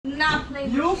play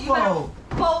with you. You better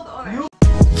fold on it.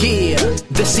 Yeah,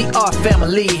 the CR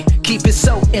family, keep it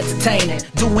so entertaining,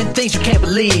 doing things you can't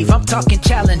believe. I'm talking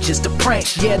challenges, the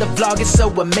pranks, yeah, the vlog is so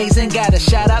amazing. Got a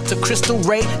shout out to Crystal,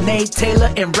 Ray, Nate,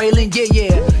 Taylor, and Raylan,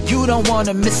 yeah, you don't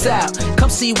wanna miss out. Come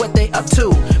see what they up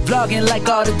to, vlogging like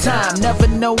all the time, never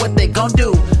know what they gon'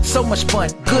 do. So much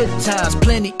fun, good times,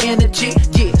 plenty energy,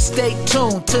 yeah, stay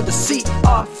tuned to the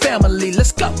CR family,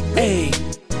 let's go, hey.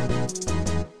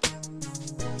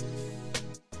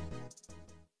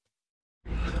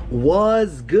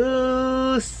 What's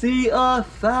good, CR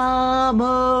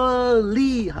family?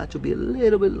 I had to be a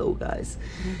little bit low, guys,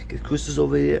 because Crystal's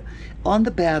over here on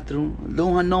the bathroom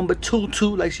doing her number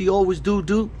 2 like she always do.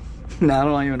 Nah, I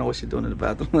don't even know what she's doing in the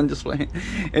bathroom. I'm just playing.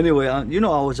 Anyway, you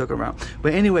know I always joke around.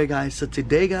 But anyway, guys, so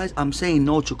today, guys, I'm saying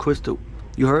no to Crystal.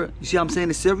 You heard? You see how I'm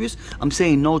saying it serious? I'm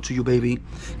saying no to you, baby,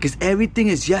 because everything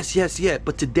is yes,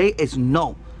 but today is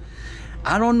no.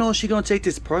 I don't know if she's gonna take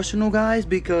this personal, guys,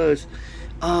 because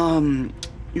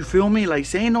you feel me, like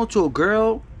saying no to a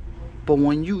girl, but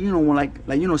when you know, when like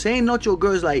saying no to a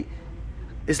girl is like,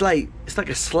 it's like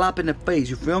a slap in the face.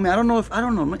 You feel me? I don't know.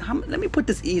 Let me put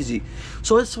this easy.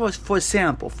 So it's for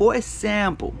example,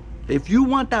 if you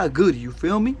want that goodie, you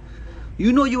feel me,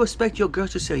 you know, you expect your girl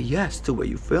to say yes to it.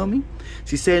 You feel me?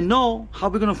 She said no. How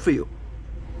we gonna feel?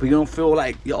 We're gonna feel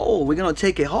like, yo, we're gonna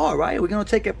take it hard, right? We're gonna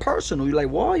take it personal. You're like,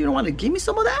 what? You don't want to give me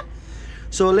some of that?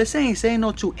 So let's say saying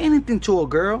no to anything to a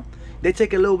girl, they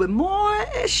take it a little bit more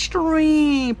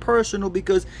extreme personal,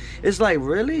 because it's like,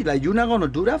 really? Like, you're not gonna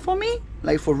do that for me?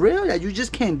 Like, for real? Like, you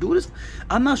just can't do this?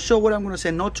 I'm not sure what I'm gonna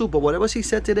say no to, but whatever she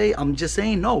said today, I'm just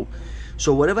saying no.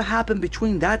 So whatever happened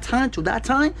between that time to that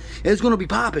time, it's gonna be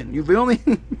popping. You feel me?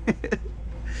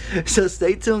 So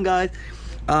stay tuned, guys.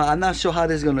 I'm not sure how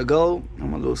this is gonna go.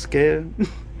 I'm a little scared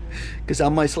because I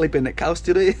might sleep in the couch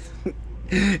today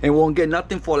and won't get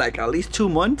nothing for like at least 2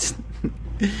 months.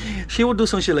 She will do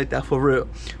some shit like that for real.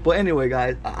 But anyway,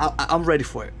 guys, I'm ready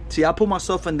for it. See, I put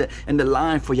myself in the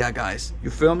line for y'all guys. You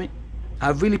feel me?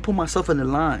 I really put myself in the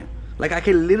line. Like, I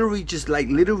can literally just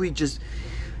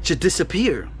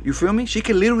disappear. You feel me? She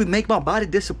can literally make my body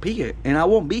disappear, and I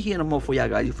won't be here no more for y'all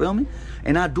guys. You feel me?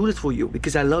 And I do this for you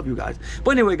because I love you guys.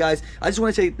 But anyway, guys, I just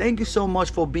want to say thank you so much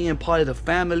for being part of the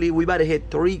family. We about to hit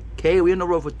 3K. We're in the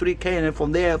road for 3K, and then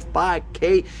from there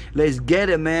 5K. Let's get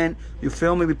it, man. You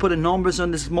feel me? We put the numbers on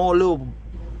this small little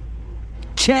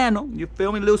channel. You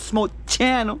feel me? Little small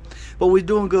channel. But we're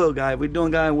doing good, guys. We're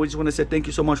doing good. We just want to say thank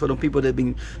you so much for the people that have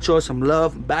been showing some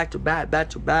love back to back.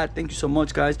 Thank you so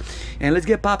much, guys. And let's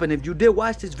get popping. If you did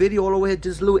watch this video all the way,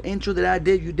 this little intro that I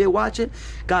did, you did watch it,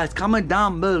 guys, comment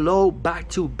down below back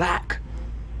to back.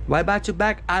 Why back to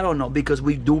back? I don't know, because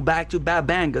we do back to back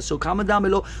bangers. So comment down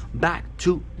below back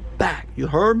to back. You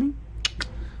heard me?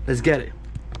 Let's get it.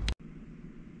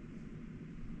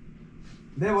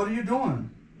 Babe, what are you doing?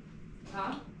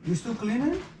 Huh? You still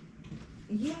cleaning?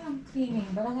 Yeah, I'm cleaning,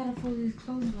 but I gotta fold these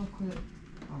clothes real quick.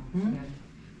 Oh,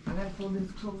 I gotta fold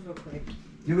these clothes real quick.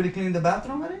 You already cleaned the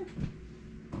bathroom already?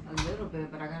 A little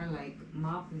bit, but I gotta like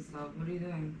mop and stuff. What are you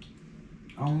doing?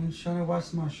 I'm trying to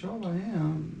watch my show right here.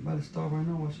 I'm about to start right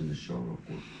now watching the show real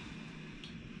quick.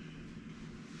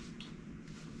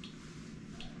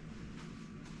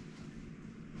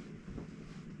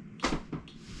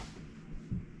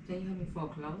 Can you help me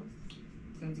fold clothes?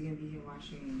 Since you're gonna be here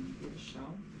watching the show.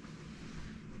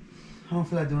 I don't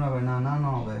feel like doing that right now.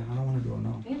 No, babe. I don't want to do it,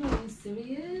 no. Babe, are you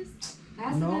serious?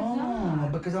 That's no,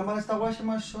 because I'm about to start watching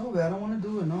my show, babe. I don't want to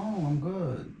do it. No, I'm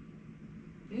good.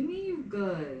 What do you mean you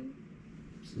good?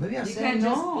 Maybe I you say can't no.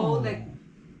 just fold like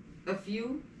a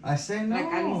few? I say no. Like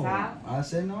at least half? I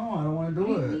say no. I don't want to do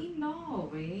what it. What do you mean no,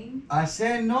 babe? I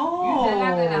said no. You're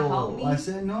not gonna help me? I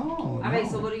said no. Alright,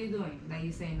 so what are you doing? Like,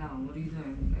 you saying no. What are you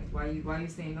doing? Like, why you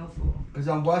saying no for? Because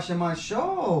I'm watching my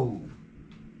show.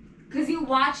 Because you're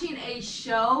watching a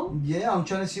show? Yeah, I'm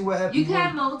trying to see what episode. You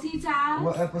can't multitask?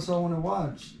 What episode I want to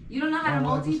watch. You don't know how to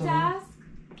multitask?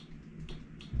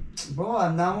 Bro,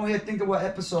 I'm over here thinking what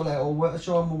episode, like, or what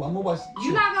show I'm gonna watch.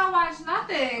 You're not gonna watch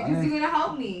nothing because you're gonna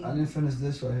help me. I didn't finish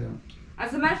this right here.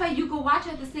 As a matter of fact, you can watch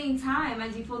at the same time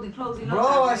as you folding clothes. You know.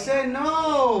 Bro, I said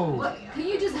no. What? Can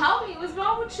you just help me? What's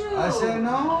wrong with you? I said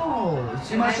no.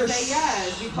 She might say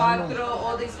yes before I throw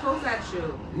all these clothes at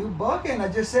you. You bugging. I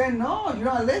just said no. You're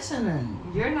not listening.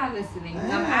 You're not listening.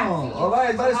 Damn. I'm asking you. All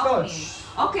right, let's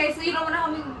go. Okay, so you don't want to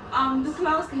help me do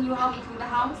clothes? Can you help me clean the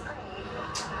house?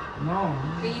 No.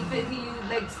 Can you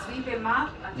like sweep and mop?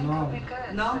 No.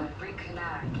 No?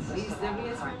 Are you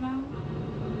serious right now?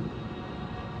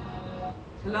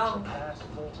 Hello?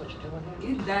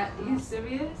 You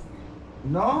serious?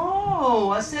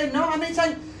 No, I said no. How many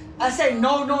times? I say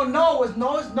no, no, no. It's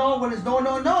no, it's no. When it's no,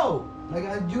 no, no. Like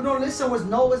you don't listen. What's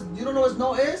no is? You don't know what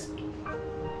no is?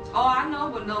 Oh, I know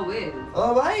what no is.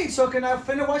 All right. So can I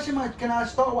finish watching my? Can I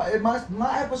start?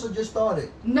 My episode just started.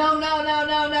 No, no, no,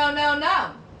 no, no, no,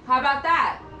 no. How about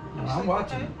that? No, I'm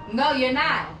watching. No, you're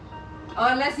not. Or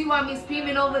unless you want me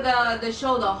screaming over the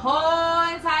show the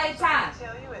whole entire time.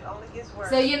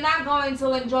 So you're not going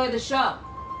to enjoy the show.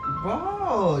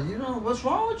 Bro, you know what's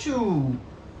wrong with you?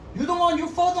 You the one you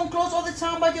fold them clothes all the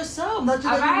time by yourself. Not just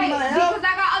All right, you need my help. because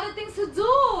I got other things to do.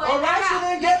 All right, so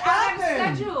they get I got a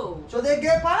popping. schedule. So they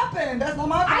get popping. That's not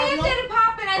my problem. I ain't getting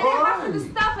popping. I did half of the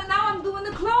stuff, and now I'm doing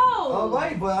the clothes. All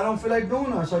right, but I don't feel like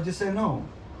doing that, so I just say no.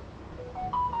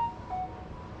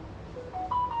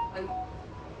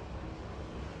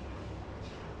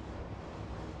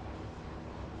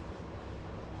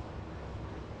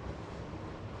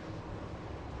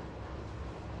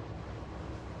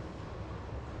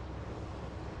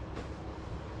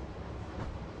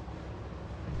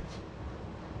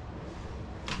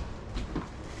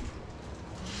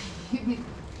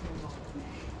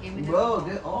 Bro,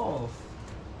 get off.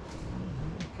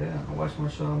 Okay, I can watch my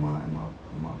show in my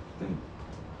thing.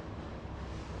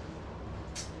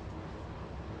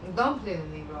 Don't play with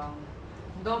me, bro.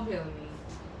 Don't play with me.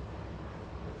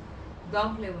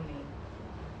 Don't play with me.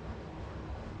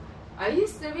 Are you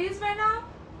serious right now?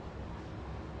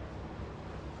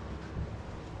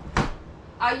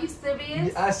 Are you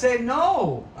serious? I say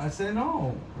no. I say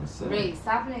no. Ray,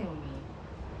 stop playing with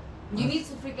me. You need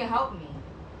to freaking help me.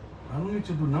 I don't need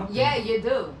to do nothing. Yeah, you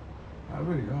do. I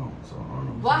really don't. So I don't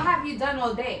know. What have you done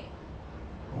all day?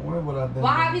 Don't worry what I've done.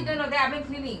 What have you done all day? I've been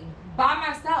cleaning by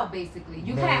myself, basically.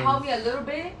 You can't help me a little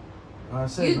bit? I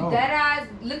say You no. dead ass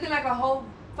looking like a whole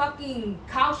fucking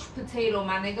couch potato,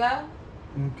 my nigga.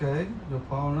 Okay, your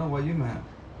partner, why you mad?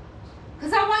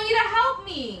 Cause I want you to help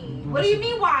me. What do you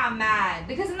mean why I'm mad?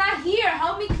 Because I'm not here.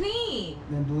 Help me clean.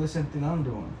 Then do the same thing I'm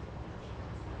doing.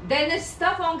 Then this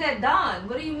stuff won't get done.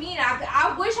 What do you mean?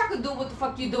 I wish I could do what the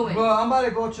fuck you doing. Bro, I'm about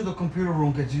to go to the computer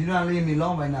room because you're not leaving me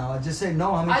alone right now. I just say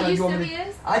no. How many Are times you want me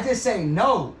serious? to, I just say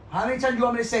no. How many times you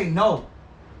want me to say no?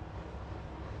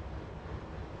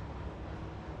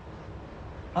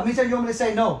 How many times you want me to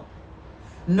say no?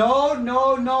 No,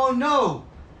 no, no, no.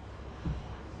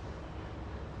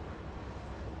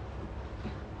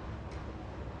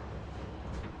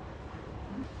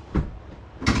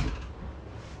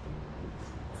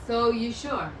 So you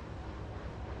sure?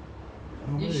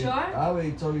 You sure? I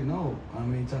already told you no. How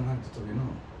many times I have to tell you no?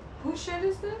 Whose shirt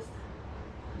is this?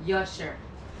 Your shirt.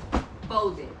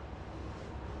 Folded.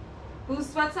 Whose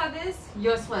sweats are this?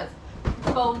 Your sweats.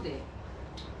 Folded.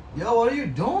 Yo, what are you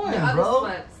doing, Your other bro?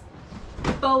 sweats.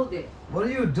 Folded. What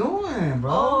are you doing,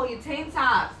 bro? Oh, your tank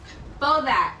tops. Fold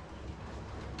that.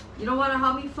 You don't want to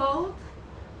help me fold?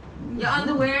 Your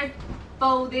underwear,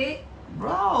 fold it.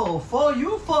 Bro, fold,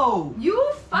 you fold.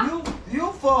 You fuck.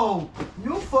 You fold.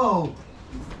 You fold.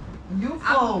 You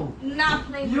fold. I'm not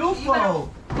playing You with you. fold.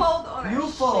 You better fold all that You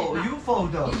fold. shit. You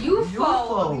fold up. You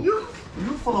fold.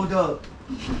 You fold up.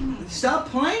 Stop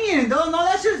playing. No,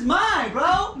 that shit's mine,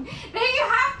 bro. Then you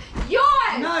have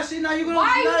yours. Nah, see, now you're gonna. Why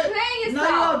are you now, playing Now you yourself?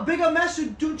 got a bigger mess to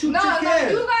take No,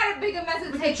 care. you got a bigger mess to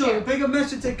Look take at you, care a of. bigger mess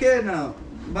to take care now.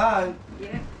 Bye.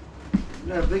 Yeah.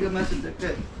 You got a bigger mess to take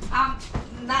care. I'm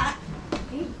not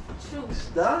with you.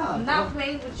 Stop. I'm not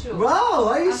playing with you. Bro,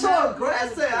 why are you I'm so not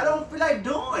aggressive? playing with you. I don't feel like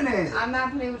doing it. I'm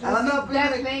not playing with you. I'm not You're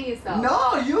playing- playing yourself.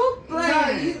 No, you No,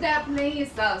 playing. you that playing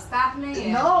yourself. Stop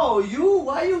playing. No, you.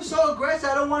 Why you so aggressive?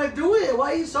 I don't want to do it.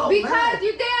 Why you so Because mad?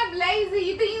 you think I'm lazy.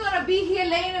 You think you're gonna be here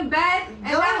laying in bed and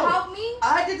not help me?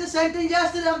 I did the same thing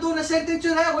yesterday. I'm doing the same thing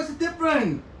today. What's the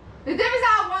difference? The difference is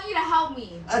I want you to help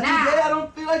me. Today I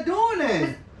don't feel like doing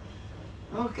it.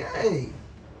 Okay.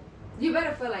 You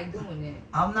better feel like doing it.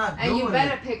 I'm not And doing you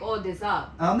better it. pick all this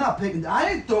up. I'm not picking. I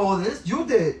didn't throw this. You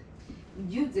did.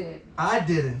 You did. I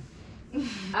didn't.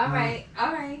 Alright,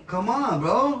 alright. Come on,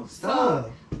 bro. Stop.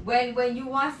 When you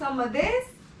want some of this,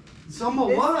 Some of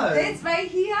what? this right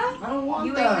here, I don't want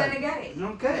you that. ain't gonna get it.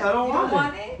 Okay, I don't You want don't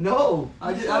want it? No.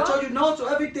 I sure? told you no to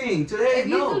everything. Today, If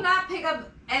you no. do not pick up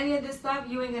any of this stuff,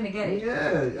 you ain't gonna get it.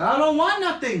 Yeah, I don't want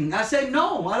nothing. I said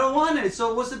no, I don't want it.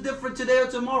 So what's the difference today or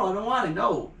tomorrow? I don't want it.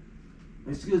 No.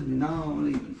 Excuse me, now I'm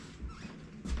leaving.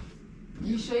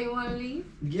 You sure you wanna leave?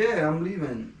 Yeah, I'm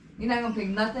leaving. You're not gonna pick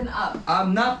nothing up.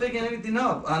 I'm not picking anything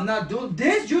up. I'm not doing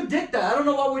this. You did that. I don't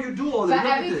know why would you do all For this. Look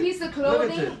at every it. piece of Look at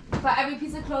clothing, for every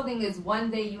piece of clothing is one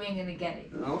day you ain't gonna get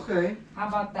it. it. Okay, How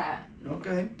about that?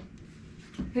 okay.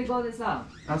 Pick all this up.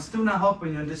 I'm still not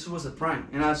helping you, and this was a prank,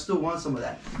 and I still want some of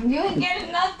that. You ain't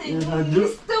getting nothing. Yes, I You do.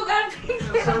 still gotta pick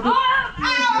it Yes, I up. do.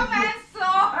 Oh, man, so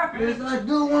sorry. Yes, I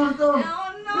do want some.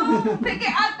 No, pick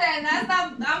it up then. That's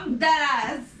not, I'm dead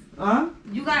ass. Huh?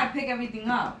 You gotta pick everything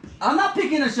up. I'm not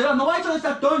picking the shit up. Nobody's trying to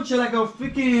start throwing shit like a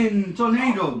freaking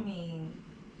tornado.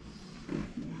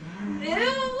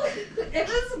 Ew. If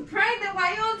it's a prank, then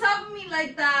why you on top of me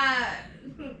like that?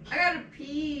 I gotta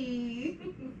pee.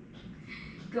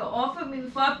 Go off of me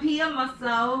before I pee on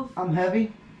myself. I'm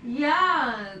heavy?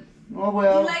 Yeah. Oh,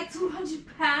 well. You're like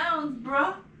 200 pounds,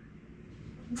 bro.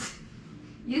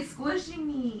 You're squishing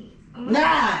me.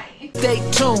 Nah. Stay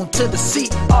tuned to the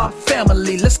CR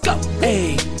family. Let's go.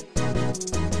 Hey.